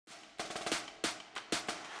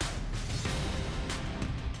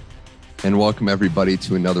And welcome everybody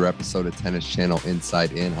to another episode of Tennis Channel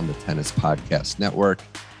Inside In on the Tennis Podcast Network.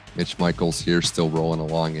 Mitch Michals here, still rolling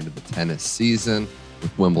along into the tennis season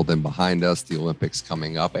with Wimbledon behind us, the Olympics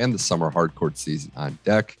coming up, and the summer hardcourt season on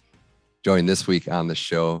deck. Joined this week on the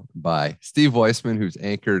show by Steve Weissman, who's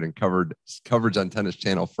anchored and coverage on Tennis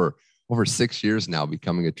Channel for over 6 years now,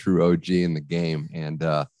 becoming a true OG in the game, and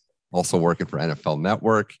also working for NFL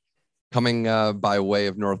Network. Coming by way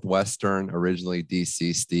of Northwestern, originally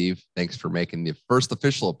DC. Steve, thanks for making the first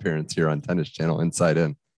official appearance here on Tennis Channel Inside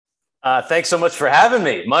In. Thanks so much for having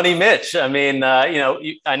me. Money Mitch. I mean, I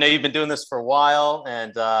know you've been doing this for a while,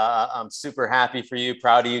 and I'm super happy for you,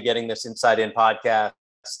 proud of you getting this Inside In podcast,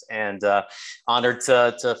 and honored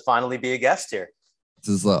to finally be a guest here. This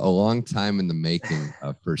is a long time in the making,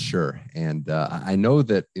 for sure. And I know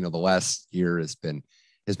that, the last year has been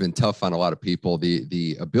tough on a lot of people.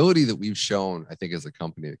 The ability that we've shown, I think, as a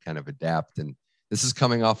company to kind of adapt. And this is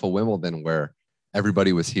coming off of Wimbledon where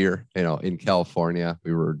everybody was here, in California.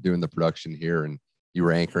 We were doing the production here and you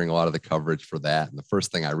were anchoring a lot of the coverage for that. And the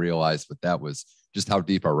first thing I realized with that was just how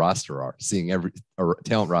deep our roster are. Our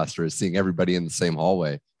talent roster is seeing everybody in the same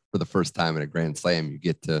hallway for the first time in a Grand Slam. You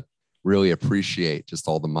get to really appreciate just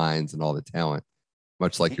all the minds and all the talent.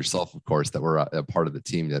 Much like yourself, of course, that were a part of the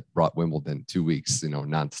team that brought Wimbledon 2 weeks,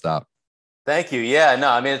 nonstop. Thank you. Yeah, no,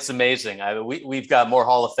 I mean, it's amazing. We've got more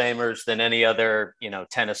Hall of Famers than any other,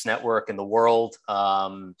 tennis network in the world.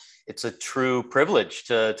 It's a true privilege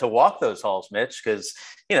to walk those halls, Mitch, because,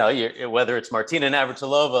 whether it's Martina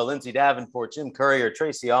Navratilova, Lindsay Davenport, Jim Courier,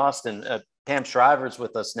 Tracy Austin, Pam Shriver's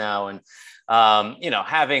with us now. And,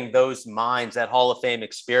 having those minds, that Hall of Fame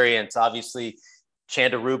experience, obviously,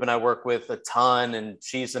 Chanda Rubin I work with a ton, and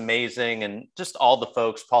she's amazing. And just all the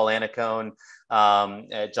folks, Paul Anacone,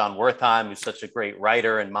 John Wertheim, who's such a great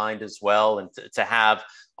writer and mind as well. And to have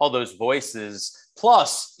all those voices,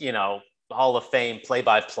 plus, Hall of Fame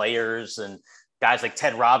play-by-players and guys like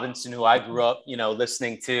Ted Robinson, who I grew up,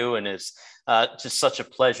 listening to, and is just such a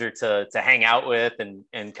pleasure to hang out with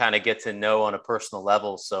and kind of get to know on a personal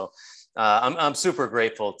level. So I'm super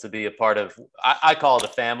grateful to be a part of, I call it a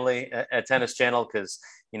family at Tennis Channel, because,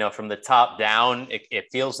 from the top down, it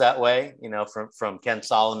feels that way, from Ken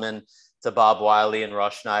Solomon to Bob Wiley and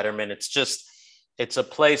Ross Schneiderman. It's a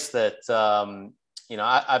place that,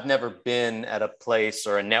 I've never been at a place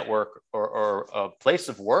or a network or a place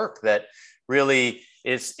of work that really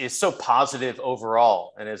is so positive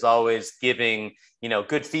overall and is always giving,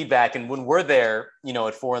 good feedback. And when we're there,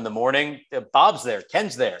 at 4 a.m, Bob's there,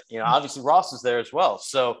 Ken's there, obviously Ross is there as well.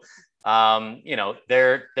 So,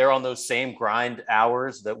 they're on those same grind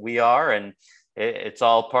hours that we are. And it's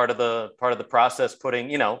all part of the process, putting,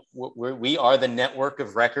 we are the network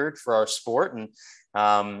of record for our sport. And,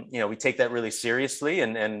 we take that really seriously,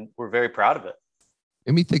 and we're very proud of it.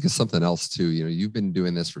 Made me think of something else too. You've been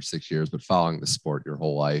doing this for 6 years, but following the sport your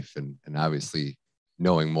whole life, and obviously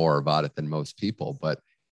knowing more about it than most people. But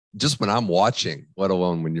just when I'm watching, let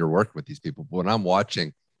alone when you're working with these people, when I'm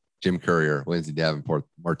watching Jim Courier, Lindsay Davenport,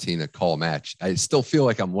 Martina call a match, I still feel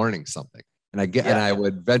like I'm learning something. And and I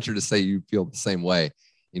would venture to say you feel the same way,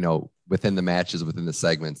 within the matches, within the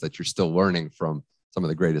segments, that you're still learning from some of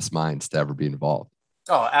the greatest minds to ever be involved.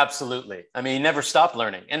 Oh, absolutely. I mean, you never stop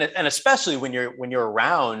learning. And especially when you're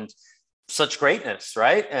around such greatness,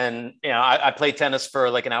 right? And, I played tennis for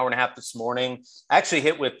like an hour and a half this morning. I actually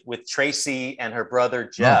hit with Tracy and her brother,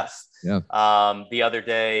 Jeff, the other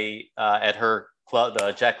day at her club,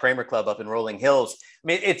 the Jack Kramer Club up in Rolling Hills. I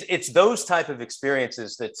mean, it's those type of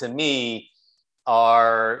experiences that to me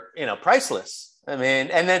are, priceless. I mean,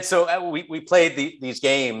 and then, so we played these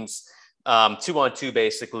games 2-on-2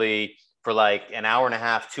 basically for like an hour and a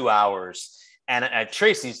half, 2 hours. And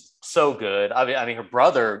Tracy's so good. I mean, her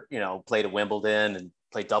brother, played at Wimbledon and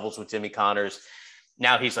played doubles with Jimmy Connors.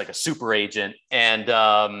 Now he's like a super agent,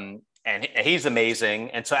 and he's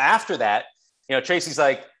amazing. And so after that, Tracy's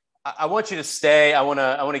like, I want you to stay. I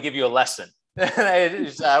want to give you a lesson.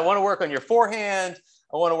 I want to work on your forehand.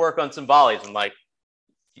 I want to work on some volleys. I'm like,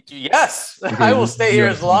 yes, I will stay here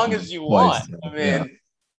as long as you want. I mean,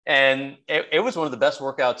 and it was one of the best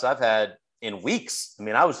workouts I've had in weeks. I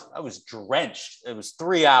mean, I was drenched. It was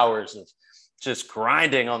 3 hours of just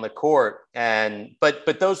grinding on the court.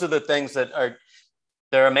 But those are the things that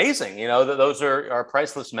they're amazing. Those are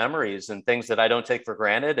priceless memories and things that I don't take for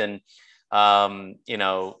granted. And,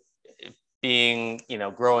 being,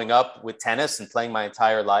 growing up with tennis and playing my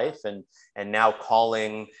entire life, and now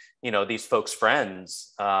calling, these folks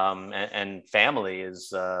friends and family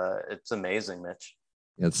is it's amazing, Mitch.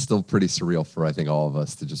 Yeah, it's still pretty surreal for, I think, all of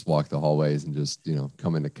us to just walk the hallways and just,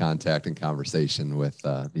 come into contact and conversation with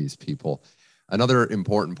these people. Another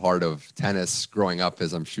important part of tennis growing up,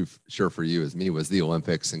 as I'm sure for you as me, was the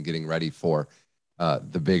Olympics and getting ready for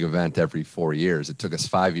the big event every 4 years. It took us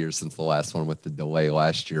 5 years since the last one with the delay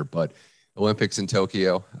last year, but Olympics in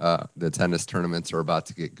Tokyo, the tennis tournaments are about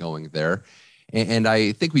to get going there. And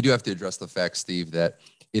I think we do have to address the fact, Steve, that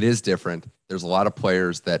it is different. There's a lot of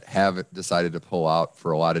players that have decided to pull out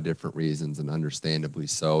for a lot of different reasons, and understandably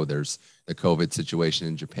so. There's the COVID situation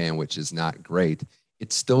in Japan, which is not great.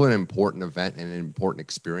 It's still an important event and an important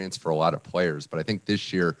experience for a lot of players. But I think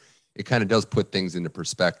this year it kind of does put things into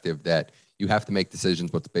perspective that you have to make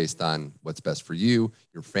decisions what's based on what's best for you,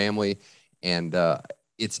 your family, and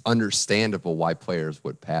it's understandable why players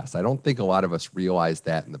would pass. I don't think a lot of us realized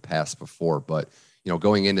that in the past before, but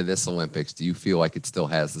going into this Olympics, do you feel like it still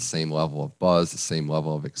has the same level of buzz, the same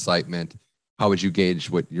level of excitement? How would you gauge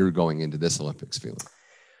what you're going into this Olympics feeling?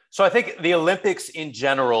 So I think the Olympics in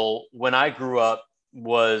general, when I grew up,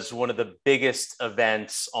 was one of the biggest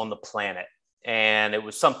events on the planet. And it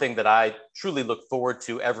was something that I truly looked forward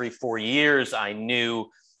to every 4 years. I knew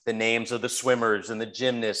the names of the swimmers and the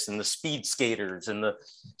gymnasts and the speed skaters and the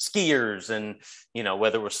skiers and,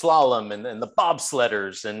 whether it was slalom and the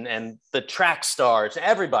bobsledders and the track stars,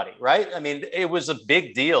 everybody, right? I mean, it was a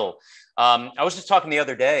big deal. I was just talking the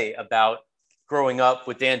other day about growing up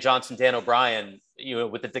with Dan Johnson, Dan O'Brien,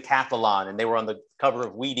 with the decathlon, and they were on the cover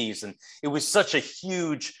of Wheaties. And it was such a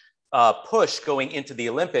huge push going into the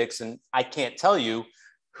Olympics. And I can't tell you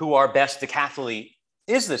who our best decathlete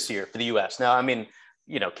is this year for the US. Now, I mean,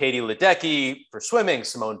 Katie Ledecky for swimming,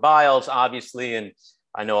 Simone Biles, obviously, and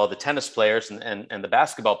I know all the tennis players and the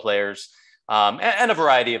basketball players, and a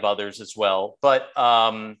variety of others as well. But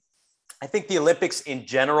I think the Olympics in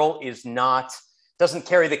general doesn't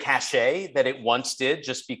carry the cachet that it once did,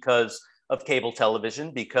 just because of cable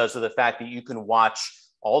television, because of the fact that you can watch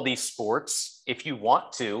all these sports if you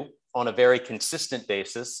want to on a very consistent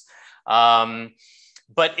basis.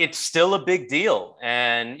 But it's still a big deal.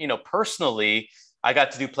 And, personally, I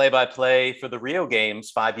got to do play-by-play for the Rio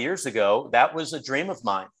Games 5 years ago. That was a dream of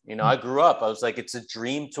mine. I grew up, I was like, it's a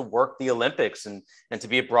dream to work the Olympics and to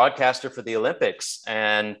be a broadcaster for the Olympics.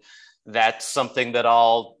 And that's something that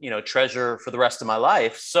I'll, treasure for the rest of my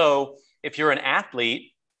life. So if you're an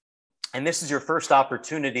athlete and this is your first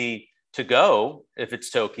opportunity to go, if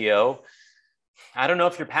it's Tokyo, I don't know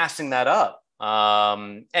if you're passing that up.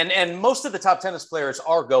 And most of the top tennis players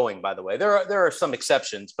are going, by the way. There are some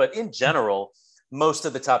exceptions, but in general, most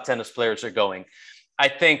of the top tennis players are going. I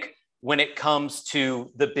think when it comes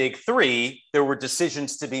to the big three, there were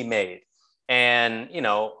decisions to be made. And,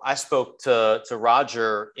 I spoke to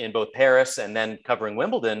Roger in both Paris and then covering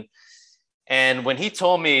Wimbledon. And when he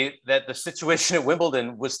told me that the situation at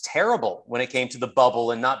Wimbledon was terrible when it came to the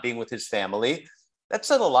bubble and not being with his family, that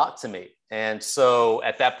said a lot to me. And so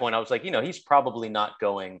at that point, I was like, he's probably not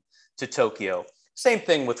going to Tokyo. Same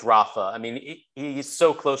thing with Rafa. I mean, he's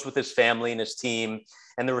so close with his family and his team,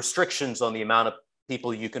 and the restrictions on the amount of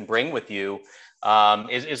people you can bring with you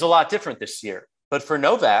is a lot different this year. But for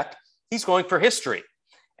Novak, he's going for history,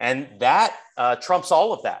 and that trumps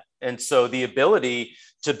all of that. And so the ability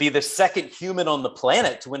to be the second human on the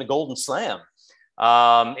planet to win a Golden Slam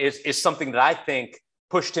is something that I think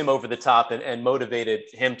pushed him over the top and motivated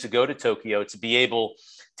him to go to Tokyo, to be able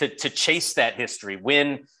to chase that history,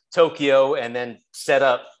 win Tokyo, and then set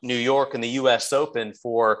up New York and the US Open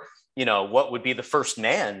for, what would be the first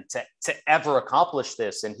man to ever accomplish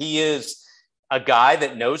this. And he is a guy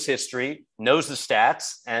that knows history, knows the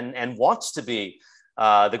stats, and wants to be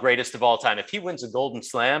the greatest of all time. If he wins a Golden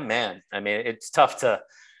Slam, man, I mean, it's tough to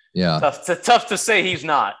say he's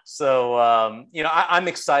not. So, I'm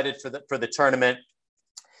excited for the tournament.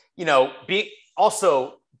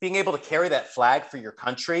 Being able to carry that flag for your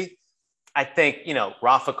country. I think,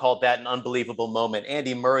 Rafa called that an unbelievable moment.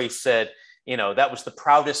 Andy Murray said, that was the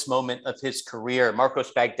proudest moment of his career.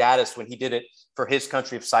 Marcos Bagdatis, when he did it for his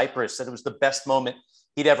country of Cyprus, said it was the best moment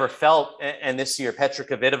he'd ever felt. And this year, Petra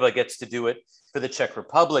Kvitova gets to do it for the Czech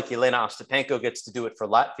Republic. Elena Ostapenko gets to do it for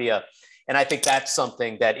Latvia. And I think that's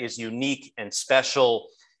something that is unique and special.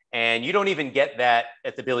 And you don't even get that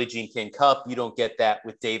at the Billie Jean King Cup. You don't get that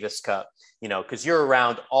with Davis Cup, because you're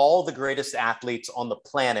around all the greatest athletes on the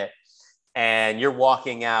planet, and you're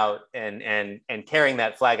walking out and carrying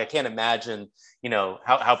that flag. I can't imagine,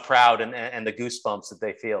 how proud and the goosebumps that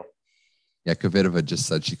they feel. Yeah, Kvitova just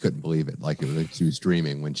said she couldn't believe it. Like she was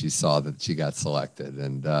dreaming when she saw that she got selected.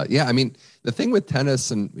 And I mean, the thing with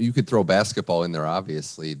tennis, and you could throw basketball in there,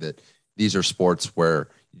 obviously, that these are sports where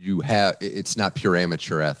it's not pure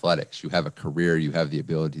amateur athletics. You have a career, you have the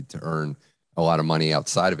ability to earn a lot of money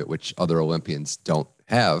outside of it, which other Olympians don't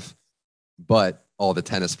have. But all the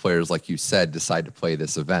tennis players, like you said, decide to play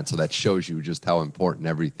this event. So that shows you just how important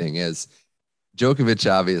everything is. Djokovic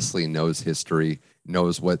obviously knows history,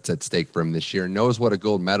 knows what's at stake for him this year, knows what a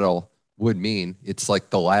gold medal would mean. It's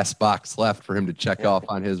like the last box left for him to check off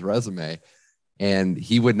on his resume. And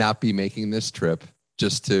he would not be making this trip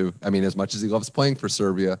just to, I mean, as much as he loves playing for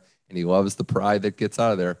Serbia and he loves the pride that gets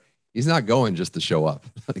out of there, he's not going just to show up.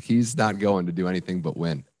 Like, he's not going to do anything but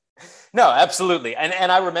win. No, absolutely.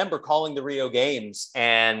 And I remember calling the Rio Games,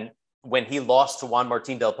 and when he lost to Juan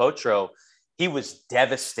Martín del Potro, he was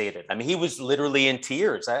devastated. I mean, he was literally in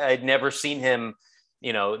tears. I'd never seen him,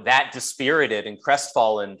 that dispirited and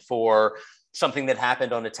crestfallen for something that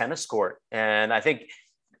happened on a tennis court. And I think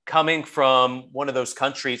coming from one of those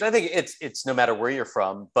countries, I think it's no matter where you're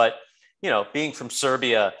from, but, being from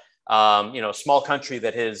Serbia, a small country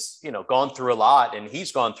that has, gone through a lot, and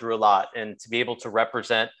he's gone through a lot, and to be able to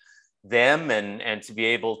represent them and to be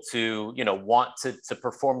able to, want to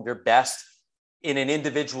perform your best in an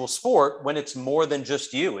individual sport when it's more than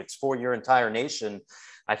just you, it's for your entire nation.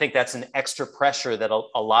 I think that's an extra pressure that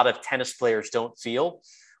a lot of tennis players don't feel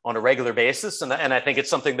on a regular basis. And I think it's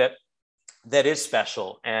something that is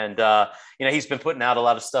special. And, he's been putting out a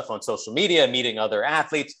lot of stuff on social media, meeting other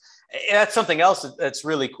athletes. That's something else that's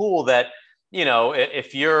really cool, that,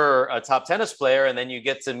 if you're a top tennis player and then you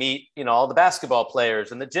get to meet, all the basketball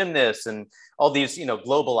players and the gymnasts and all these,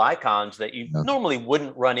 global icons that you normally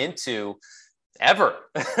wouldn't run into ever,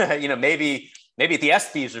 maybe at the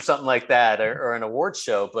ESPYs or something like that, or an award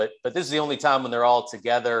show, but this is the only time when they're all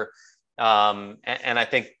together. And I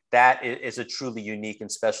think that is a truly unique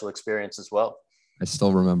and special experience as well. I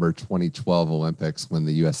still remember 2012 Olympics when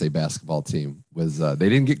the USA basketball team was, they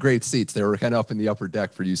didn't get great seats. They were kind of up in the upper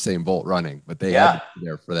deck for Usain Bolt running, but they had to be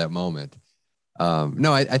there for that moment.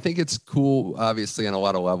 I think it's cool, obviously, on a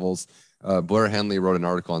lot of levels. Blair Henley wrote an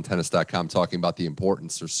article on tennis.com talking about the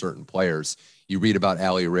importance of certain players. You read about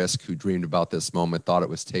Ali Risk, who dreamed about this moment, thought it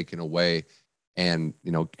was taken away, and,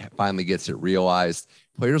 finally gets it realized.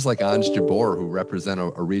 Players like Ange Jabeur, who represent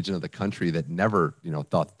a region of the country that never,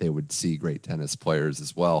 thought that they would see great tennis players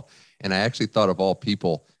as well. And I actually thought, of all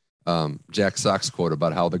people, Jack Sock's quote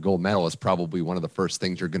about how the gold medal is probably one of the first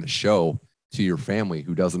things you're going to show to your family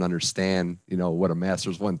who doesn't understand, what a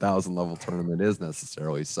Masters 1000 level tournament is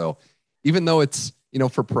necessarily. So even though it's,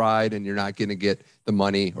 for pride and you're not going to get the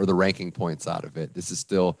money or the ranking points out of it, this is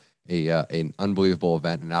still an unbelievable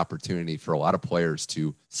event, an opportunity for a lot of players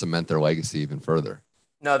to cement their legacy even further.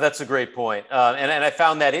 No, that's a great point. And I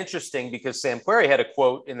found that interesting because Sam Querrey had a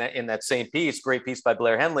quote in that same piece, great piece by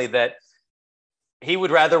Blair Henley, that he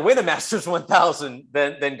would rather win a Masters 1000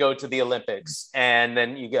 than go to the Olympics. And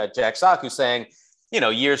then you got Jack Sock who's saying,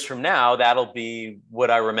 years from now, that'll be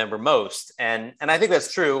what I remember most. And I think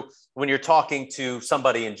that's true when you're talking to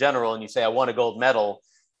somebody in general and you say, I won a gold medal,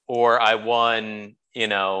 or I won,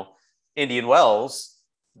 Indian Wells,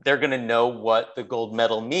 they're going to know what the gold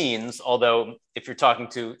medal means. Although if you're talking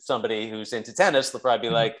to somebody who's into tennis, they'll probably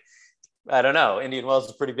be like, I don't know, Indian Wells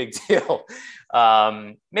is a pretty big deal.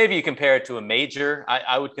 Maybe you compare it to a major.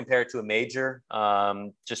 I would compare it to a major,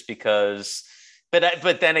 just because,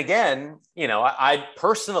 but then again, I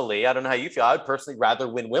personally, I don't know how you feel, I'd personally rather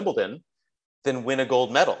win Wimbledon than win a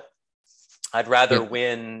gold medal. I'd rather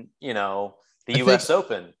win, the US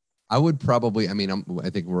Open. I would probably, I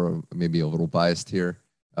think we're maybe a little biased here,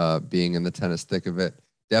 being in the tennis thick of it.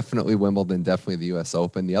 Definitely Wimbledon, definitely the US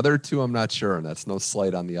Open. The other two, I'm not sure, and that's no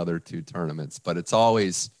slight on the other two tournaments, but it's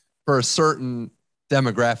always, for a certain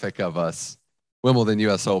demographic of us, Wimbledon,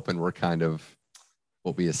 US Open, we're kind of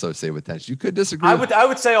what we associate with tennis. You could disagree. I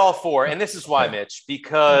would say all four, and this is why, Mitch,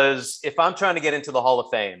 because if I'm trying to get into the Hall of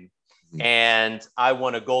Fame and I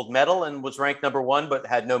won a gold medal and was ranked number one but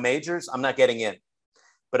had no majors, I'm not getting in.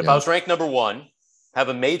 But if I was ranked number one, have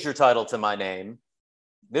a major title to my name,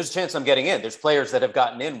 there's a chance I'm getting in. There's players that have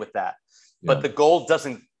gotten in with that. But the gold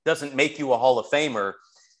doesn't make you a Hall of Famer.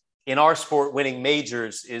 In our sport, winning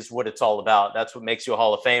majors is what it's all about. That's what makes you a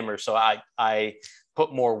Hall of Famer. So I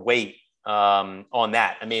put more weight on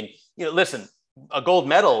that. I mean, listen, a gold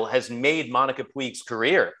medal has made Monica Puig's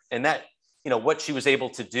career, and that, what she was able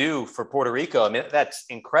to do for Puerto Rico, I mean, that's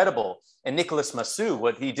incredible. And Nicolas Massou,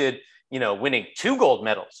 what he did, winning 2 gold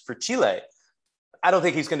medals for Chile, I don't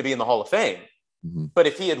think he's going to be in the Hall of Fame. Mm-hmm. But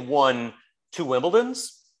if he had won 2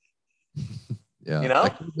 Wimbledons,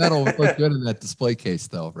 that medal would look good in that display case,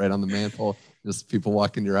 though, right on the mantle. Just people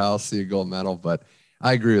walk in your house, see a gold medal. But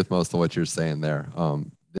I agree with most of what you're saying there. A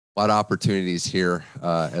lot of opportunities here,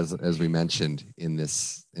 as we mentioned in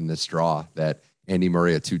this draw, that Andy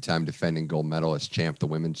Murray, a 2-time defending gold medalist champ, the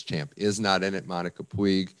women's champ, is not in it. Monica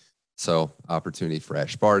Puig, So opportunity for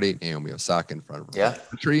Ash Barty, Naomi Osaka in front of the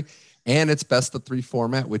country. And it's best of 3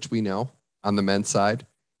 format, which we know on the men's side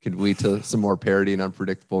could lead to some more parity and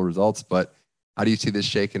unpredictable results. But how do you see this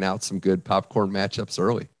shaking out? Some good popcorn matchups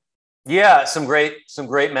early. Yeah, some great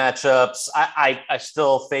matchups. I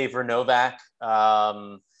still favor Novak,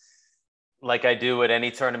 like I do at any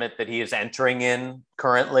tournament that he is entering in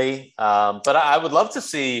currently. But I would love to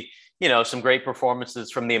see, some great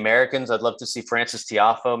performances from the Americans. I'd love to see Frances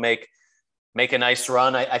Tiafoe make a nice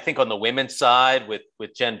run. I think on the women's side with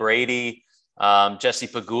Jen Brady, Jessie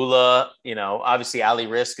Pegula, obviously Ali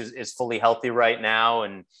Risk is fully healthy right now.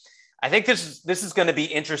 And I think this is going to be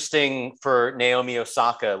interesting for Naomi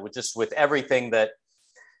Osaka with everything that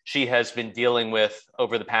she has been dealing with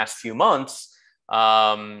over the past few months.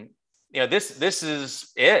 This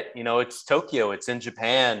is it. It's Tokyo. It's in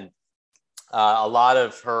Japan. A lot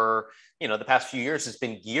of her, the past few years has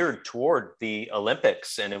been geared toward the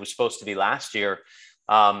Olympics, and it was supposed to be last year.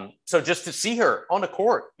 So just to see her on a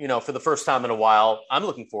court, for the first time in a while, I'm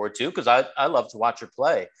looking forward to, because I love to watch her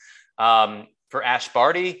play. For Ash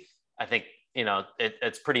Barty, I think,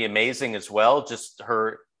 it's pretty amazing as well. Just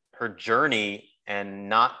her journey and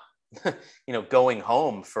not, going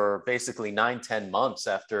home for basically 9-10 months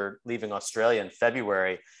after leaving Australia in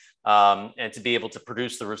February, and to be able to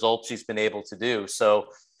produce the results she's been able to do. So,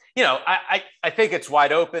 I think it's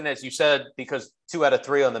wide open, as you said, because 2 out of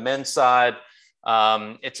 3 on the men's side.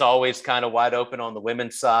 It's always kind of wide open on the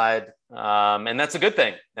women's side. And that's a good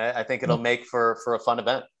thing. I think it'll make for a fun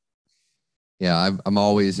event. Yeah, I'm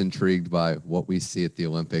always intrigued by what we see at the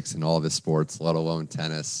Olympics in all the sports, let alone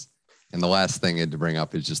tennis. And the last thing I had to bring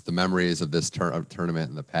up is just the memories of this tournament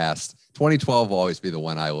in the past. 2012 will always be the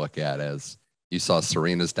one I look at, as you saw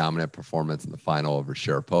Serena's dominant performance in the final over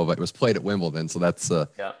Sharapova. It was played at Wimbledon, so that's a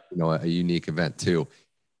unique event too.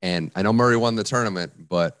 And I know Murray won the tournament,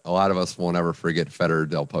 but a lot of us will never forget Federer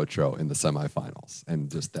Del Potro in the semifinals,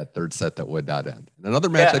 and just that third set that would not end. And another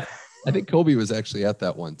match, I think Kobe was actually at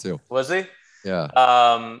that one too. Was he? Yeah.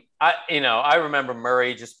 I remember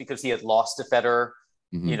Murray just because he had lost to Federer,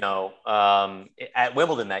 at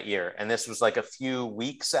Wimbledon that year. And this was like a few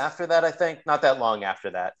weeks after that, I think, not that long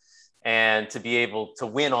after that. And to be able to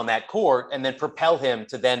win on that court and then propel him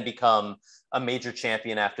to then become a major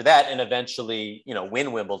champion after that, and eventually,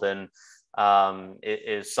 win Wimbledon,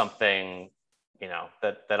 is something,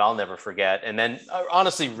 that I'll never forget. And then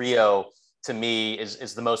honestly, Rio to me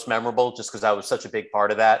is the most memorable, just because I was such a big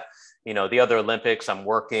part of that. The other Olympics I'm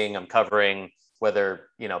covering, whether,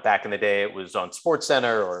 back in the day it was on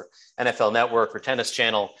SportsCenter or NFL Network or Tennis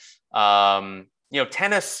Channel.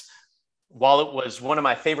 Tennis, while it was one of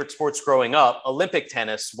my favorite sports growing up, Olympic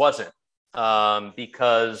tennis wasn't,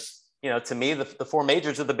 because, to me, the 4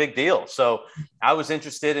 majors are the big deal. So I was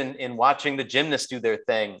interested in watching the gymnasts do their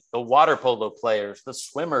thing, the water polo players, the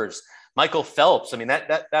swimmers, Michael Phelps. I mean,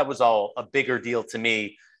 that was all a bigger deal to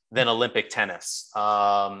me than Olympic tennis.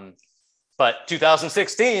 But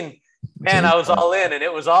 2016, man, I was all in, and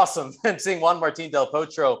it was awesome. And seeing Juan Martín Del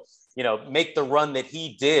Potro, make the run that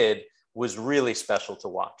he did was really special to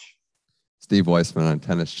watch. Steve Weissman on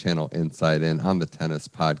Tennis Channel Inside In on the Tennis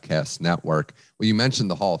Podcast Network. Well, you mentioned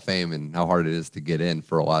the Hall of Fame and how hard it is to get in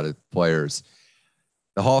for a lot of players.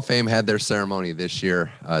 The Hall of Fame had their ceremony this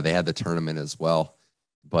year. They had the tournament as well.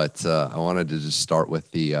 But I wanted to just start with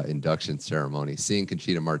the induction ceremony. Seeing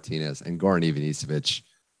Conchita Martinez and Goran Ivanisevic,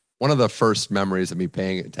 one of the first memories of me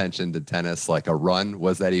paying attention to tennis, like a run,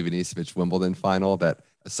 was that Ivanisevic Wimbledon final that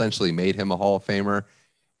essentially made him a Hall of Famer.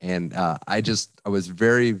 And I was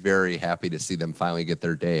very, very happy to see them finally get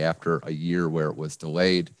their day after a year where it was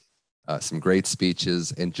delayed. Some great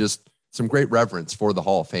speeches and just some great reverence for the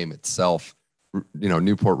Hall of Fame itself.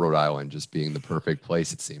 Newport, Rhode Island just being the perfect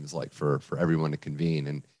place, it seems like, for everyone to convene,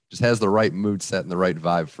 and just has the right mood set and the right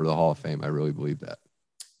vibe for the Hall of Fame. I really believe that.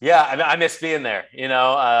 Yeah, I miss being there.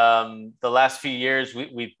 The last few years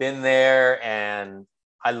we've been there, and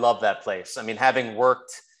I love that place. I mean, having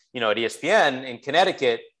worked, at ESPN in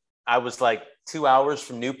Connecticut, I was like 2 hours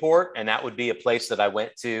from Newport, and that would be a place that I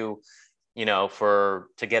went to,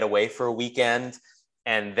 to get away for a weekend,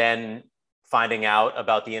 and then finding out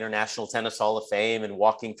about the International Tennis Hall of Fame and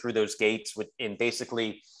walking through those gates in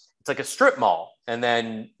basically, it's like a strip mall. And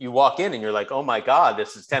then you walk in and you're like, oh my God,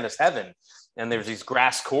 this is tennis heaven. And there's these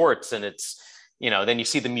grass courts, and it's, then you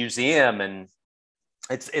see the museum, and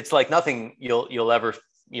it's like nothing you'll ever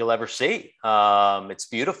see. It's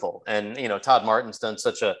beautiful. And, Todd Martin's done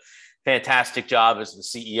such a fantastic job as the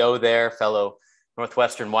CEO there, fellow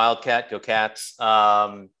Northwestern Wildcat, go Cats.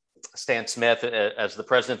 Stan Smith as the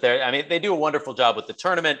president there. I mean, they do a wonderful job with the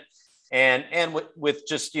tournament. and with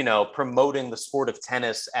just, promoting the sport of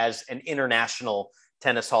tennis as an international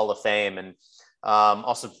tennis Hall of Fame. And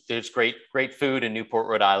also there's great food in Newport,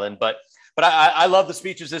 Rhode Island. But I love the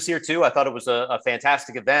speeches this year too. I thought it was a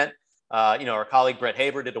fantastic event. Our colleague Brett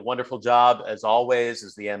Haber did a wonderful job as always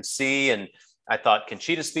as the MC. And I thought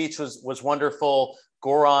Conchita's speech was wonderful.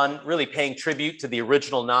 Goran really paying tribute to the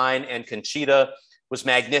original 9, and Conchita was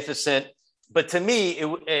magnificent. But to me,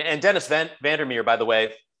 and Dennis Vandermeer, by the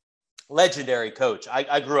way, legendary coach.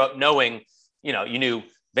 I grew up knowing, you knew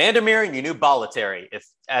Vandermeer and you knew Bollettieri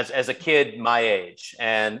as a kid my age.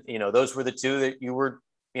 And, those were the two that you were,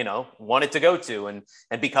 wanted to go to and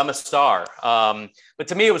become a star. But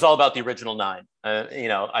to me, it was all about the original 9.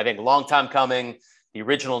 I think a long time coming. The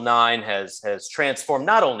original 9 has transformed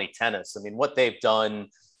not only tennis. I mean, what they've done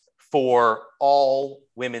for all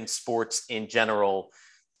women's sports in general,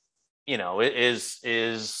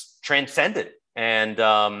 is transcendent. And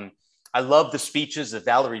I love the speeches of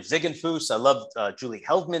Valerie Ziegenfuss. I loved Julie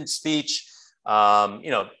Heldman's speech. BJK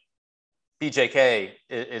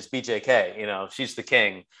is BJK. She's the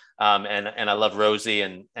king. And I love Rosie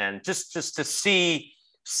and just to see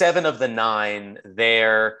 7 of the 9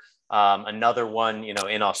 there. Another one,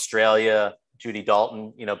 in Australia, Judy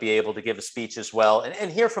Dalton, be able to give a speech as well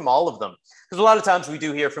and hear from all of them. Because a lot of times we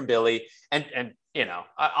do hear from Billy and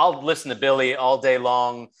I'll listen to Billy all day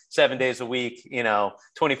long, 7 days a week,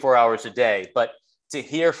 24 hours a day. But to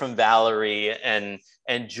hear from Valerie and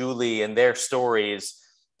Julie and their stories,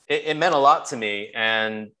 it meant a lot to me.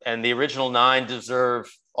 And the original 9 deserve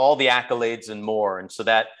all the accolades and more. And so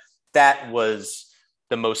that was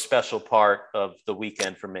the most special part of the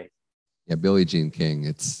weekend for me. Yeah, Billie Jean King.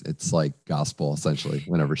 It's like gospel essentially.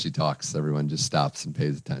 Whenever she talks, everyone just stops and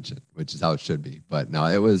pays attention, which is how it should be. But no,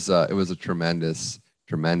 it was a tremendous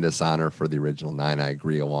honor for the original 9. I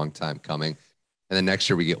agree, a long time coming. And then next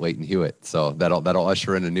year we get Leighton Hewitt, so that'll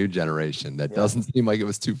usher in a new generation. That doesn't seem like it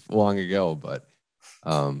was too long ago, but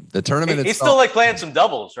the tournament. He's still like playing some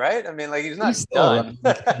doubles, right? I mean, like he's not done.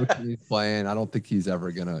 He's playing. I don't think he's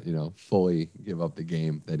ever gonna fully give up the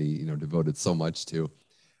game that he devoted so much to.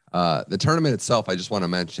 The tournament itself, I just want to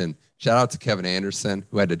mention, shout out to Kevin Anderson,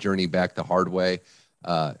 who had to journey back the hard way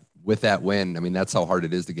with that win. I mean, that's how hard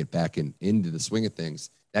it is to get back into the swing of things.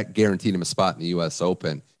 That guaranteed him a spot in the U.S.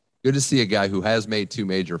 Open. Good to see a guy who has made 2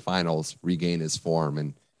 major finals regain his form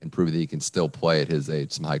and prove that he can still play at his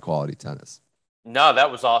age some high-quality tennis. No,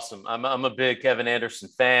 that was awesome. I'm a big Kevin Anderson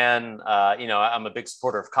fan. I'm a big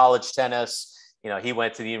supporter of college tennis. He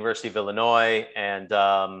went to the University of Illinois and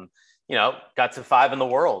got to 5 in the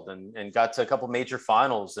world and got to a couple major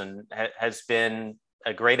finals and has been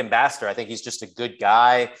a great ambassador. I think he's just a good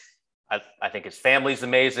guy. I think his family's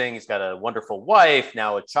amazing. He's got a wonderful wife,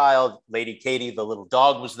 now a child. Lady Katie, the little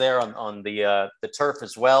dog, was there on the turf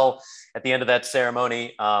as well at the end of that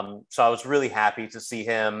ceremony. So I was really happy to see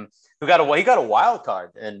him. He got a wild card,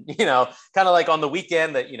 and kind of like on the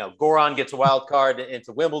weekend that Goran gets a wild card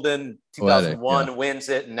into Wimbledon 2001, wins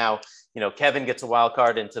it, and now Kevin gets a wild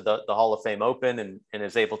card into the Hall of Fame Open and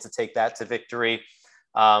is able to take that to victory.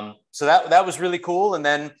 So that was really cool. And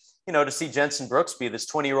then to see Jenson Brooksby, this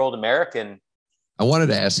 20-year-old American. I wanted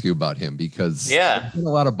to ask you about him because there's been a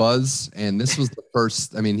lot of buzz, and this was the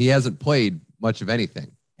first. I mean, he hasn't played much of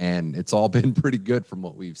anything, and it's all been pretty good from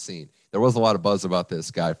what we've seen. There was a lot of buzz about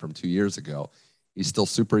this guy from 2 years ago. He's still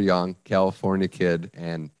super young, California kid,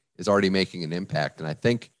 and is already making an impact. And I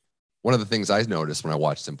think one of the things I noticed when I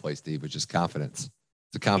watched him play, Steve, was just confidence.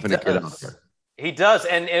 It's a confident kid out there. He does.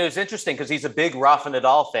 And it was interesting because he's a big Rafa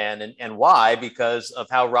Nadal fan. And why? Because of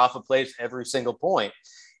how Rafa plays every single point.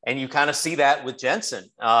 And you kind of see that with Jenson.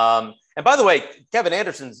 And by the way, Kevin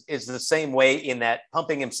Anderson is the same way in that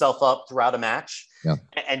pumping himself up throughout a match. Yeah.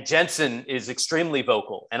 And Jenson is extremely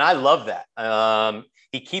vocal. And I love that.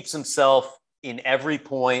 He keeps himself in every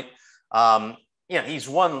point. He's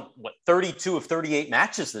won 32 of 38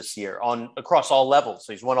 matches this year across all levels.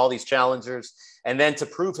 So he's won all these challengers, and then to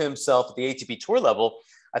prove himself at the ATP Tour level,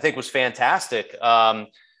 I think was fantastic. I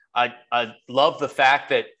love the fact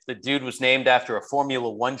that the dude was named after a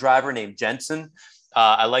Formula One driver named Jenson.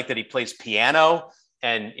 I like that he plays piano,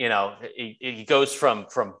 and he goes from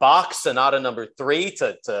Bach Sonata No. 3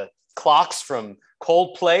 to clocks from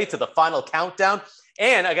Coldplay to the Final Countdown.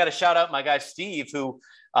 And I got to shout out my guy Steve, who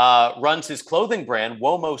runs his clothing brand,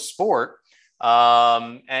 Womo Sport.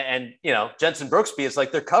 And Jenson Brooksby is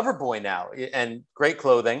like their cover boy now, and great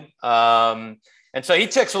clothing. And so he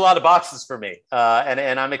checks a lot of boxes for me.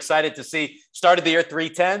 And I'm excited to see, started the year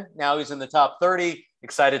 310. Now he's in the top 30.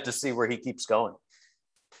 Excited to see where he keeps going.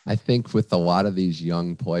 I think with a lot of these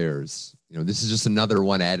young players, this is just another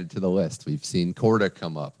one added to the list. We've seen Corda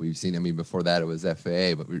come up. We've seen, before that it was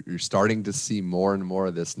FAA, but we're starting to see more and more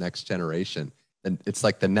of this next generation. And it's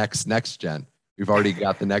like the next gen. We've already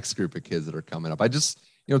got the next group of kids that are coming up. I just,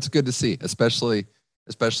 it's good to see, especially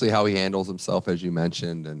how he handles himself, as you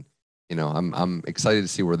mentioned. And, I'm excited to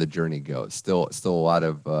see where the journey goes. Still a lot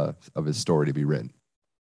of his story to be written.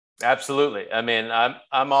 Absolutely. I mean,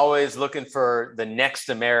 I'm always looking for the next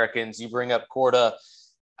Americans. You bring up Corda.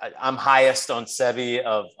 I'm highest on Sebi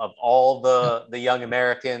of all the young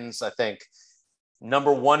Americans. I think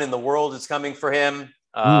number one in the world is coming for him.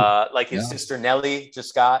 Like his sister Nelly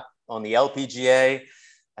just got on the LPGA.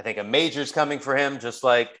 I think a major's coming for him, just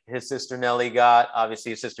like his sister Nelly got.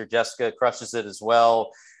 Obviously, his sister Jessica crushes it as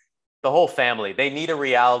well. The whole family, they need a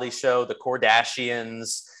reality show. The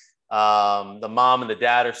Kardashians, the mom and the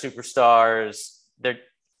dad are superstars. They're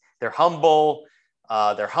humble.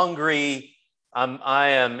 They're hungry.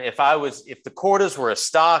 If the Cordas were a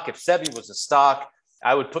stock, if Sebi was a stock,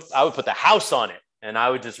 I would put the house on it and I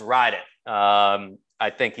would just ride it. I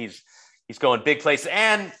think he's going big places,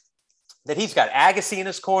 and that he's got Agassi in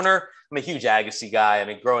his corner. I'm a huge Agassi guy. I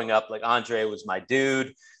mean, growing up, like, Andre was my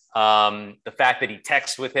dude. The fact that he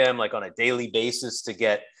texts with him like on a daily basis to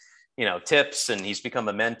get, tips, and he's become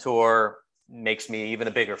a mentor, makes me even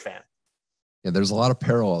a bigger fan. Yeah, there's a lot of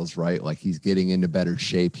parallels, right? Like, he's getting into better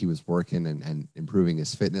shape. He was working and improving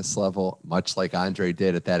his fitness level, much like Andre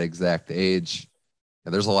did at that exact age.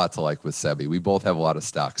 And there's a lot to like with Sebi. We both have a lot of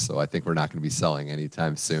stocks, so I think we're not going to be selling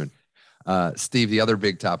anytime soon. Steve, the other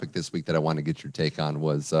big topic this week that I want to get your take on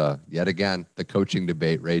was, yet again, the coaching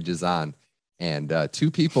debate rages on. And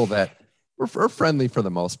two people that were friendly for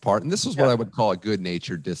the most part. And this was what I would call a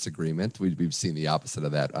good-natured disagreement. We've seen the opposite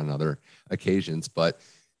of that on other occasions. But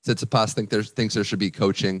Tsitsipas thinks there should be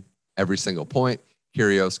coaching every single point.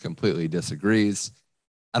 Kyrgios completely disagrees.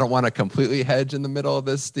 I don't want to completely hedge in the middle of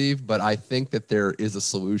this, Steve, but I think that there is a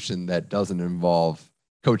solution that doesn't involve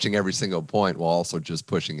coaching every single point while also just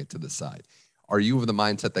pushing it to the side. Are you of the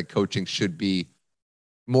mindset that coaching should be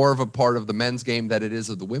more of a part of the men's game than it is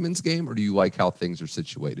of the women's game, or do you like how things are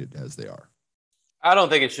situated as they are? I don't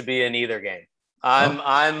think it should be in either game.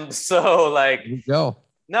 I'm so like, no,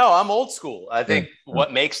 I'm old school. I think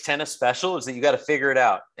what makes tennis special is that you got to figure it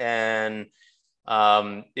out. And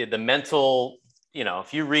the mental,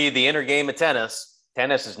 if you read the inner game of tennis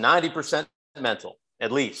is 90% mental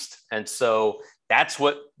at least. And so that's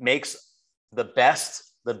what makes the best.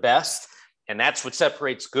 And that's what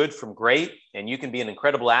separates good from great. And you can be an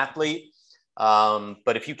incredible athlete.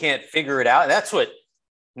 But if you can't figure it out, that's what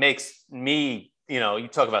makes me, you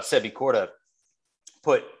talk about Sebi Corda,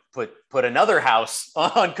 put another house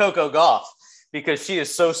on Coco Gauff, because she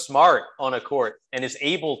is so smart on a court and is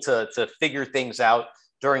able to figure things out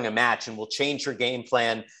during a match, and will change her game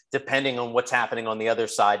plan depending on what's happening on the other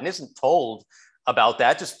side, and isn't told about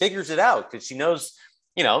that, just figures it out because she knows,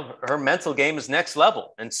 her mental game is next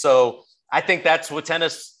level. And so I think that's what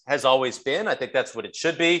tennis has always been. I think that's what it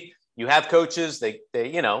should be. You have coaches, they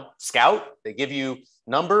scout, they give you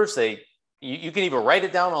numbers. You can even write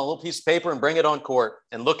it down on a little piece of paper and bring it on court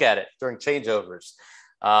and look at it during changeovers.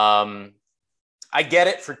 I get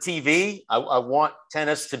it for TV. I want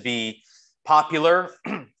tennis to be popular.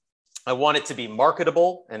 I want it to be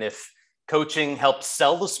marketable. And if coaching helps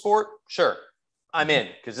sell the sport, sure, I'm in,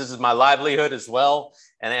 because this is my livelihood as well.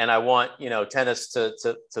 And I want, tennis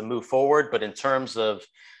to move forward. But in terms of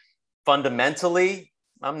fundamentally,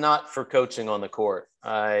 I'm not for coaching on the court.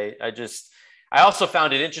 I also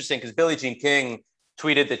found it interesting because Billie Jean King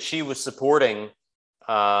tweeted that she was supporting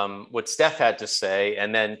what Steph had to say.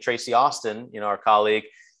 And then Tracy Austin, our colleague,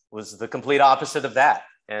 was the complete opposite of that.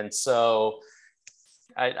 And so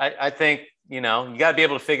I think, you got to be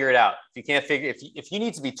able to figure it out. If you can't if you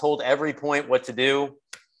need to be told every point what to do,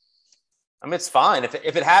 it's fine. If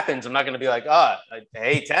it happens, I'm not going to be like, I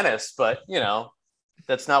hate tennis, but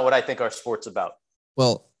that's not what I think our sport's about.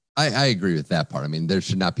 Well, I agree with that part. There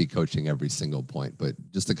should not be coaching every single point, but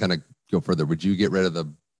just to kind of go further, would you get rid of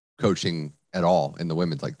the coaching at all in the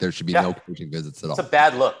women's? Like, there should be no coaching visits at all. It's a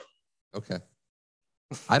bad look. Okay.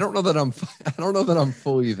 I don't know that I'm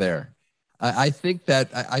fully there. I think,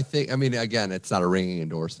 again, it's not a ringing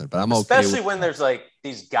endorsement, but I'm okay. Especially when there's like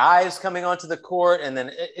these guys coming onto the court, and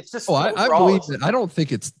then it's just. Oh, I believe that. I don't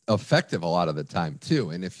think it's effective a lot of the time too.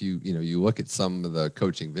 And if you look at some of the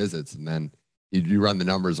coaching visits, and then you run the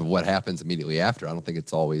numbers of what happens immediately after, I don't think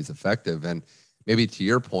it's always effective. And maybe to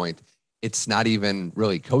your point, it's not even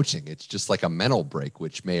really coaching. It's just like a mental break,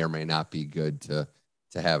 which may or may not be good to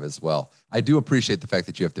have as well. I do appreciate the fact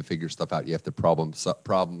that you have to figure stuff out. You have to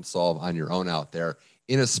problem solve on your own out there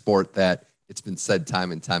in a sport that, it's been said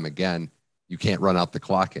time and time again, you can't run out the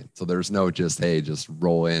clock in. So there's no just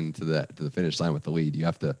roll into the finish line with the lead. You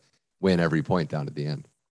have to win every point down to the end.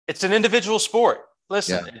 It's an individual sport.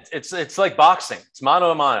 Listen, it's like boxing. It's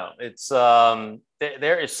mano a mano. It's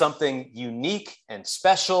there is something unique and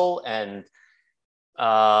special and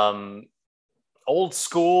old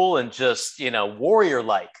school and just,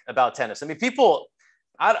 warrior-like about tennis. I mean,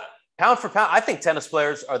 pound for pound, I think tennis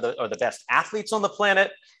players are the best athletes on the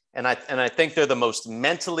planet, and I think they're the most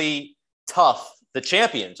mentally tough. The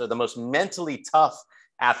champions are the most mentally tough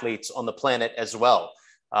athletes on the planet as well.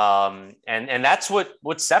 And that's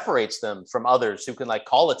what separates them from others who can like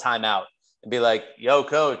call a timeout and be like, yo,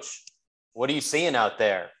 coach, what are you seeing out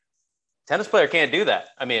there? Tennis player can't do that.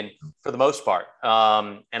 I mean, for the most part.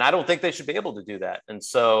 And I don't think they should be able to do that. And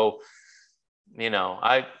so,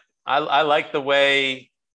 I like the way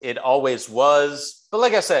it always was, but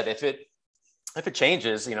like I said, if it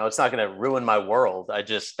changes, it's not going to ruin my world.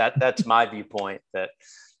 That's my viewpoint that,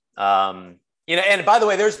 and by the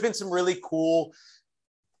way, there's been some really cool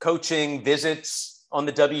coaching visits on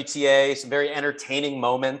the WTA, some very entertaining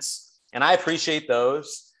moments, and I appreciate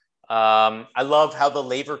those. I love how the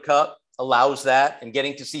Laver Cup allows that, and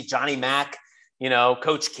getting to see Johnny Mack,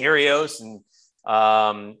 Coach Kyrgios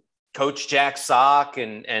and Coach Jack Sock,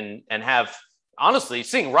 and have honestly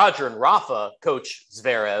seeing Roger and Rafa coach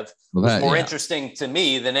Zverev was more interesting to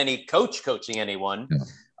me than any coach coaching anyone.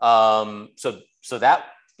 Yeah. So that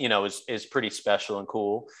is pretty special and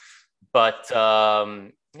cool, but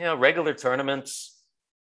regular tournaments,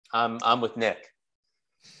 I'm with Nick.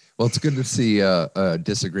 Well, it's good to see a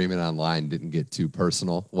disagreement online didn't get too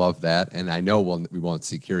personal. Love that. And I know we won't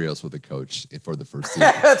see Kyrgios with a coach for the first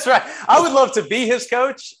season. That's right. I would love to be his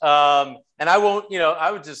coach. And I won't,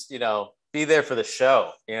 I would just, be there for the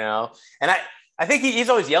show, And I think he's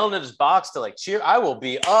always yelling at his box to like cheer. I will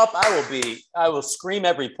be up. I will scream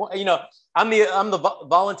every point. I'm the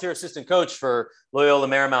volunteer assistant coach for Loyola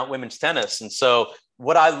Marymount women's tennis. And so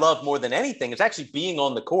what I love more than anything is actually being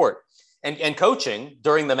on the court and coaching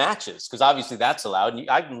during the matches, because obviously that's allowed. And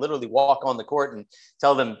I can literally walk on the court and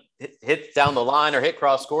tell them hit down the line or hit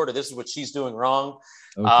cross court, or this is what she's doing wrong.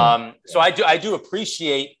 Okay. So I do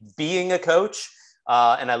appreciate being a coach,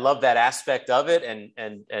 and I love that aspect of it,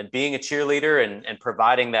 and being a cheerleader and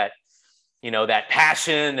providing that, that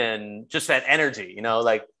passion and just that energy,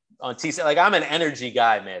 like on TC, like I'm an energy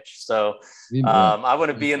guy, Mitch. So I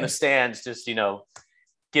want to be in the stands, just,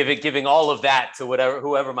 giving all of that to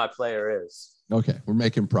whoever my player is. Okay. We're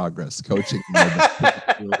making progress. Coaching,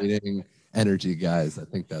 leading energy guys. I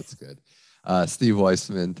think that's good. Steve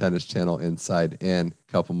Weissman, Tennis Channel Inside, and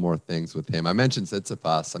a couple more things with him. I mentioned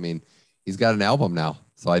Tsitsipas. I mean, he's got an album now,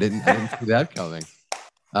 so I didn't see that coming.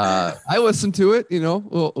 I listened to it,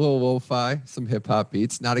 little lo-fi, some hip hop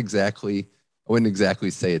beats. Not exactly, I wouldn't exactly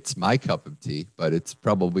say it's my cup of tea, but it's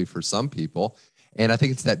probably for some people. And I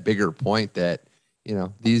think it's that bigger point that,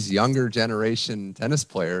 these younger generation tennis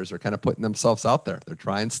players are kind of putting themselves out there. They're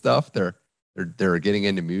trying stuff. They're getting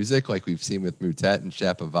into music, like we've seen with Mutet and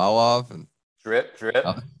Shapovalov and drip.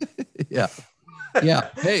 Yeah.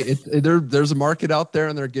 Hey, there's a market out there,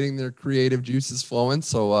 and they're getting their creative juices flowing.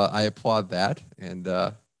 So I applaud that. And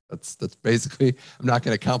that's basically, I'm not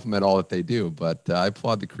going to compliment all that they do, but I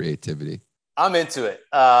applaud the creativity. I'm into it.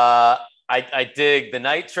 I dig the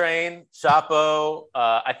Night Train, Chapo.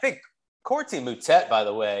 I think Corti Mutet, by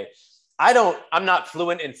the way, I'm not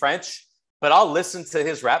fluent in French, but I'll listen to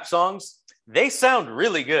his rap songs. They sound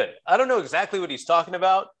really good. I don't know exactly what he's talking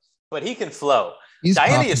about, but he can flow.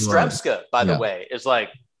 Diana Yastremska, by the way, is like,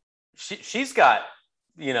 she's got,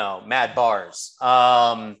 mad bars.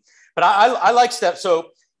 But I like Steph.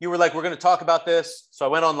 So you were like, we're going to talk about this. So I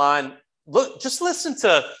went online, just listen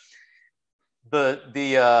to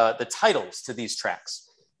the titles to these tracks.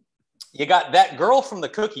 You got That Girl from the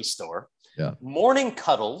Cookie Store, Morning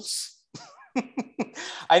Cuddles,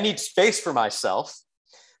 I Need Space for Myself,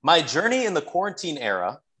 My Journey in the Quarantine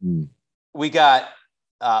Era. We got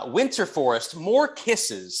Winter Forest, More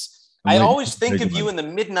Kisses, I Always Think of You in the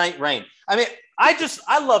Midnight Rain. I mean,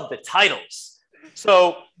 I love the titles.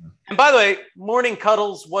 So, and by the way, Morning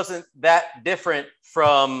Cuddles wasn't that different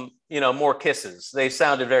from, More Kisses. They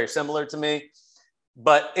sounded very similar to me,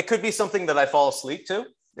 but it could be something that I fall asleep to.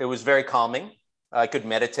 It was very calming. I could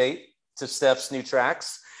meditate to Steph's new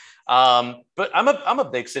tracks. But I'm a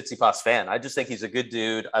big Tsitsipas fan. I just think he's a good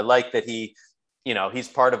dude. I like that he's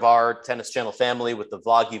part of our Tennis Channel family with the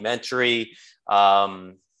vlogumentary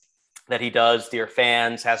that he does. Dear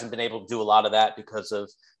Fans hasn't been able to do a lot of that because of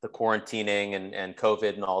the quarantining and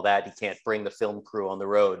COVID and all that. He can't bring the film crew on the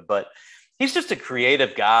road, but he's just a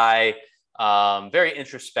creative guy. very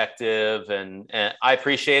introspective, and I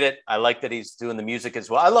appreciate it. I like that he's doing the music as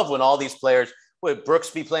well. I love when all these players, with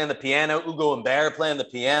Brooksby playing the piano, Ugo and Bear playing the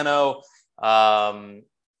piano.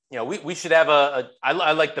 We should have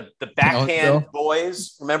I like the backhand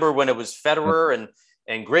boys. Remember when it was Federer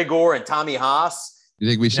and Grigor and Tommy Haas? You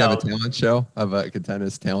think we should have a talent show, of a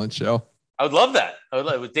tennis talent show? I would love that. I would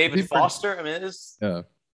love it with David Foster. I mean,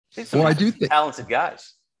 I do think talented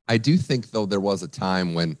guys. I do think, though, there was a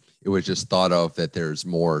time when it was just thought of that there's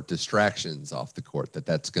more distractions off the court,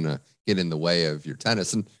 that's going to get in the way of your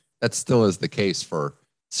tennis. And that still is the case for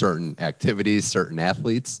certain activities, certain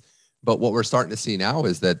athletes. But what we're starting to see now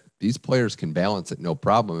is that these players can balance it no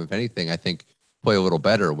problem. If anything, I think play a little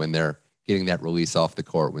better when they're getting that release off the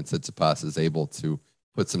court, when Tsitsipas is able to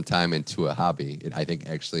put some time into a hobby. It, I think,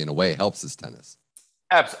 actually, in a way, helps his tennis.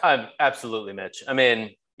 Absolutely, Mitch. I mean,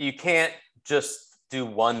 you can't just do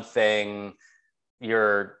one thing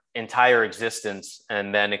your entire existence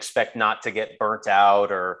and then expect not to get burnt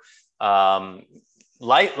out. Or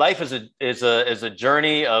life is a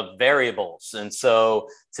journey of variables, and so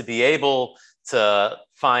to be able to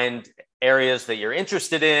find areas that you're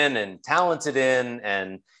interested in and talented in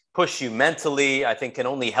and push you mentally, I think can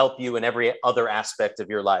only help you in every other aspect of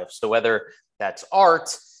your life. So whether that's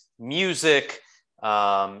art, music,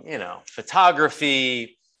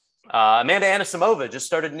 photography. Amanda Anisimova just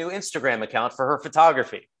started a new Instagram account for her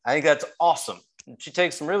photography. I think that's awesome. She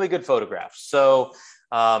takes some really good photographs. So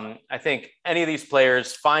I think any of these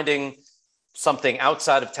players finding something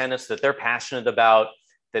outside of tennis that they're passionate about,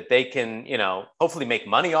 that they can, hopefully make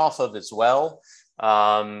money off of as well.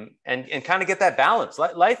 And kind of get that balance.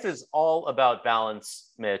 Life is all about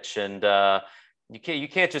balance, Mitch. And you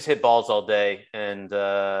can't just hit balls all day and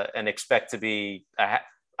expect to be a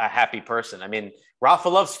happy person. I mean, Rafa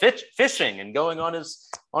loves fishing and going on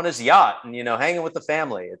his yacht and, hanging with the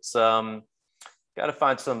family. It's got to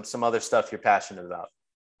find some other stuff you're passionate about.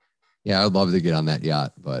 Yeah, I'd love to get on that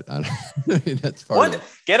yacht, but that's part of it.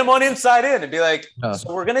 Get him on Inside In and be like,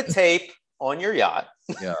 so we're going to tape on your yacht.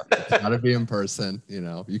 Yeah, it's got to be in person.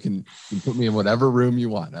 You can put me in whatever room you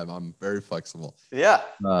want. I'm very flexible. Yeah.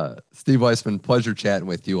 Steve Weissman, pleasure chatting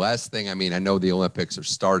with you. Last thing, I mean, I know the Olympics are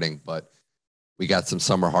starting, but we got some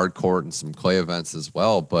summer hard court and some clay events as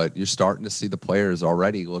well. But you're starting to see the players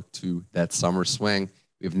already look to that summer swing.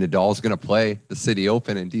 If Nadal's going to play the City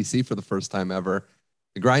Open in DC for the first time ever,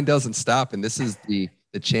 the grind doesn't stop, and this is the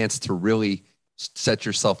chance to really set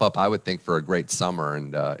yourself up, I would think, for a great summer,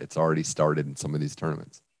 and it's already started in some of these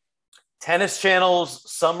tournaments. Tennis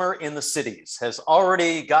Channel's Summer in the Cities has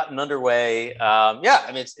already gotten underway.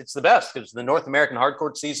 I mean, it's the best because the North American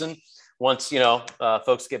hardcourt season, once,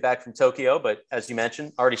 folks get back from Tokyo, but as you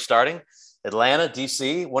mentioned, already starting. Atlanta,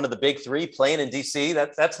 DC, one of the big three playing in DC.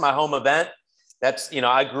 That's my home event. That's,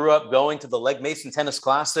 I grew up going to the Legg Mason Tennis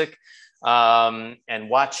Classic and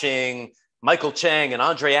watching Michael Chang and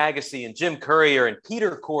Andre Agassi and Jim Courier and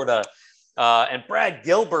Peter Korda and Brad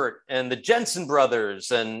Gilbert and the Jensen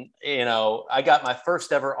brothers. And, I got my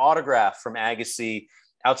first ever autograph from Agassi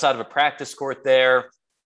outside of a practice court there.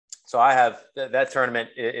 So I have that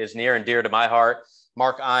tournament is near and dear to my heart.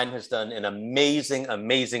 Mark Ein has done an amazing,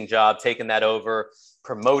 amazing job taking that over,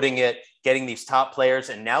 promoting it, getting these top players,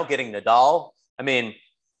 and now getting Nadal. I mean,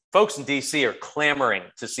 folks in DC are clamoring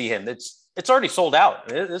to see him. It's already sold out.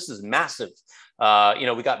 This is massive.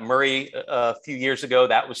 We got Murray a few years ago.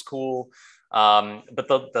 That was cool. But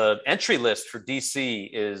the entry list for DC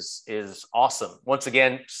is awesome. Once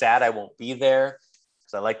again, sad I won't be there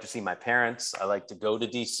because I like to see my parents. I like to go to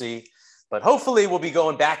DC. But hopefully we'll be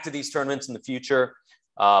going back to these tournaments in the future.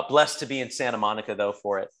 Blessed to be in Santa Monica, though,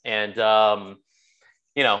 for it. And,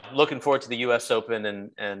 looking forward to the U.S. Open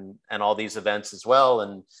and all these events as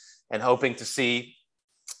well. And hoping to see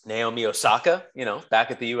Naomi Osaka, back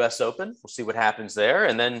at the U.S. Open. We'll see what happens there.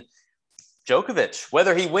 And then Djokovic,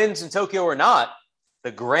 whether he wins in Tokyo or not,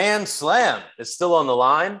 the Grand Slam is still on the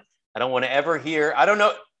line. I don't want to ever hear. I don't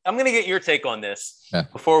know. I'm going to get your take on this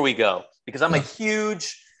before we go, because I'm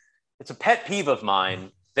it's a pet peeve of mine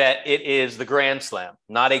that it is the Grand Slam,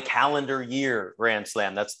 not a calendar year Grand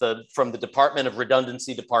Slam. That's from the Department of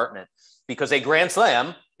Redundancy Department, because a Grand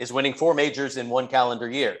Slam is winning 4 majors in 1 calendar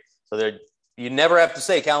year. So you never have to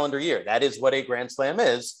say calendar year. That is what a Grand Slam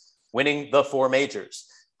is, winning the 4 majors.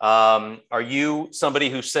 Are you somebody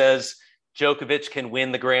who says Djokovic can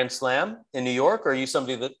win the Grand Slam in New York? Or are you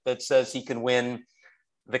somebody that says he can win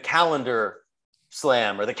the calendar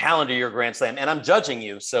slam or the calendar year Grand Slam? And I'm judging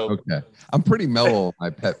you. So okay, I'm pretty mellow on my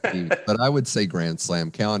pet peeve, but I would say Grand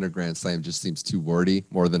Slam. Calendar Grand Slam just seems too wordy,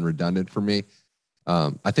 more than redundant for me.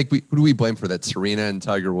 I think who do we blame for that? Serena and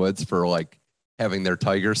Tiger Woods for having their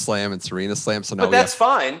Tiger Slam and Serena Slam. So now, but that's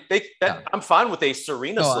fine. I'm fine with a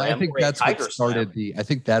Serena Slam. I think that's what started Slam. I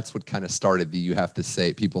think that's what kind of started the. You have to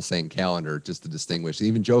say people saying calendar just to distinguish.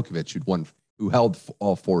 Even Djokovic, who held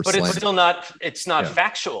all four. But slams. It's still not. It's not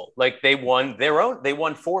factual. Like they won their own. They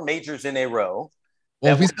won 4 majors in a row.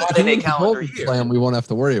 Well, if he wins the Golden Slam, we won't have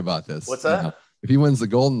to worry about this. What's that? You know? If he wins the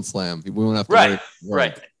Golden Slam, we won't have to worry.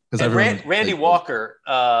 Right. And Randy Walker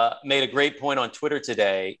made a great point on Twitter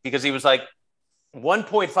today because he was like,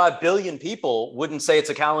 1.5 billion people wouldn't say it's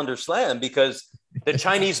a calendar slam because the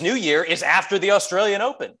Chinese New Year is after the Australian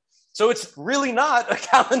Open. So it's really not a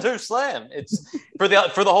calendar slam. It's for the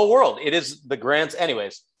whole world. It is the grand.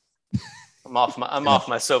 Anyways, I'm off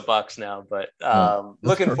my soapbox now, but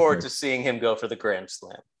looking forward to seeing him go for the Grand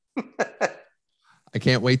Slam. I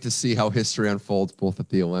can't wait to see how history unfolds both at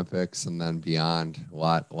the Olympics and then beyond. A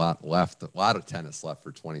lot left, a lot of tennis left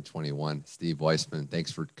for 2021. Steve Weissman, thanks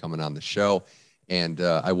for coming on the show. And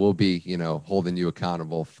I will be, holding you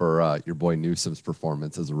accountable for your boy Newsom's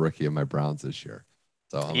performance as a rookie of my Browns this year.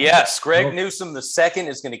 So yes, Greg Newsome the second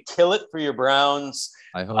is going to kill it for your Browns.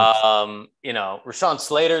 I hope. Rashawn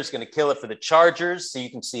Slater is going to kill it for the Chargers, so you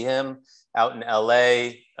can see him out in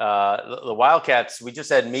LA. The Wildcats. We just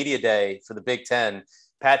had media day for the Big Ten.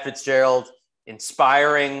 Pat Fitzgerald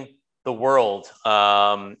inspiring the world.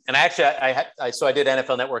 And I did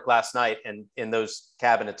NFL Network last night, and in those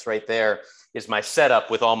cabinets right there is my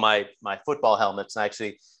setup with all my football helmets. And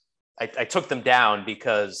actually, I took them down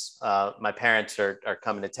because my parents are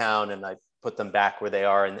coming to town, and I put them back where they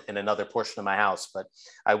are in another portion of my house. But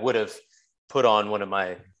I would have put on one of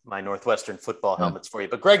my Northwestern football helmets for you.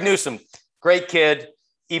 But Greg Newsome, great kid,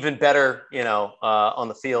 even better, on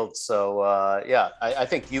the field. So I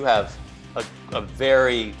think you have a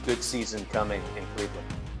very good season coming in Cleveland.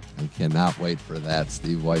 I cannot wait for that.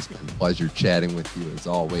 Steve Weissman, pleasure chatting with you as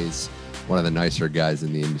always. One of the nicer guys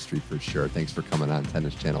in the industry for sure. Thanks for coming on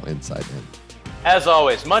Tennis Channel Inside In. As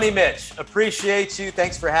always, Money Mitch, appreciate you.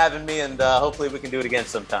 Thanks for having me, and hopefully we can do it again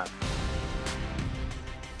sometime.